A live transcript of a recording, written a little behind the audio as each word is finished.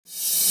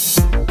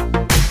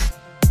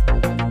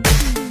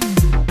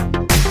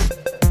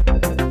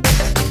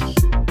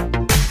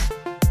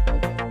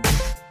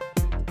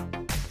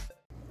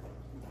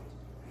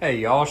Hey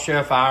y'all,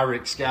 Chef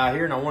Rick Sky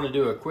here, and I want to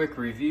do a quick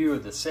review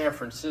of the San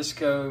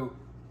Francisco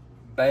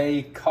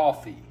Bay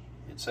Coffee.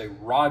 It's a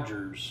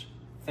Rogers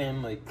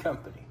family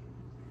company.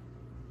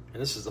 And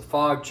this is the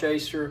Fog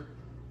Chaser.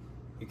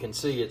 You can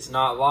see it's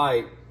not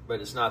light, but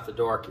it's not the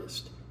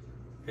darkest.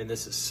 And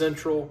this is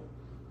Central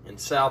and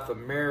South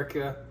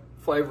America,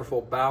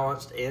 flavorful,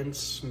 balanced, and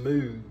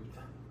smooth.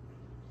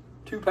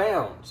 2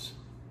 pounds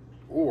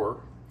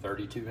or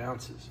 32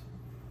 ounces.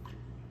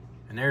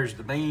 And there's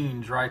the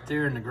beans right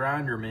there in the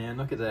grinder, man.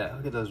 Look at that.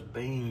 Look at those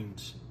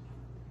beans.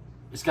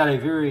 It's got a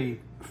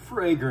very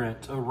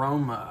fragrant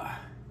aroma.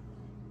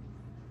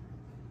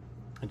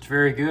 It's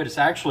very good. It's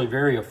actually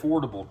very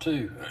affordable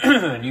too.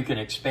 And you can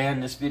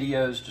expand this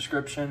video's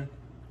description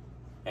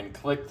and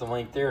click the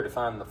link there to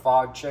find the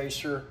Fog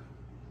Chaser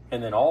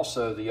and then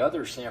also the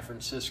other San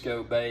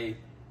Francisco Bay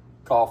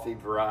coffee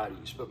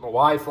varieties. But my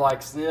wife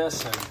likes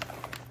this, and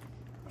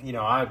you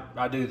know,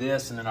 I do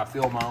this and then I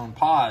fill my own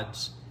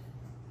pods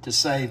to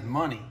save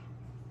money.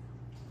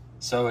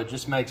 So it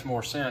just makes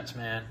more sense,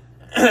 man.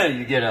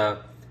 You get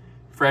a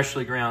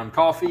freshly ground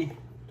coffee,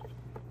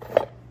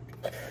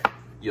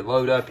 you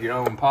load up your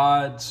own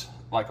pods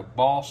like a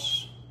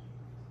boss,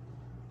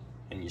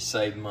 and you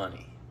save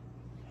money.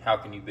 How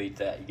can you beat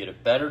that? You get a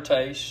better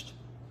taste.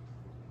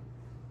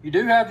 You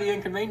do have the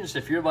inconvenience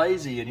if you're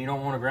lazy and you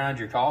don't want to grind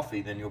your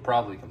coffee, then you'll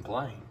probably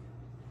complain.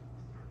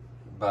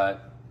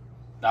 But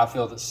I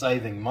feel that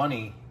saving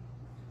money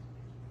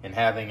and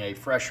having a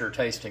fresher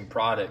tasting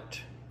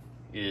product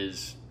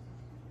is,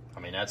 I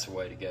mean, that's the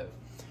way to go.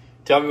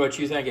 Tell me what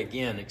you think.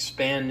 Again,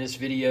 expand this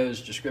video's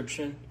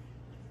description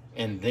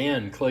and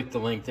then click the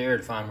link there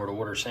to find where to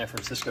order San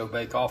Francisco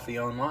Bay Coffee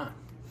online.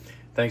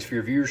 Thanks for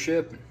your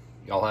viewership.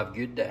 Y'all have a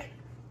good day.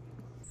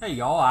 Hey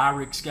y'all,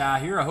 Rick Sky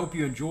here. I hope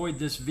you enjoyed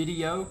this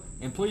video,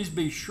 and please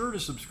be sure to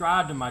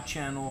subscribe to my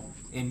channel,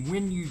 and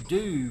when you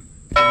do,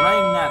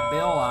 ring that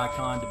bell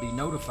icon to be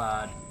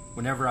notified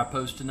whenever I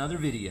post another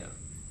video.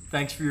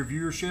 Thanks for your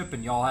viewership,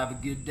 and y'all have a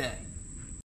good day.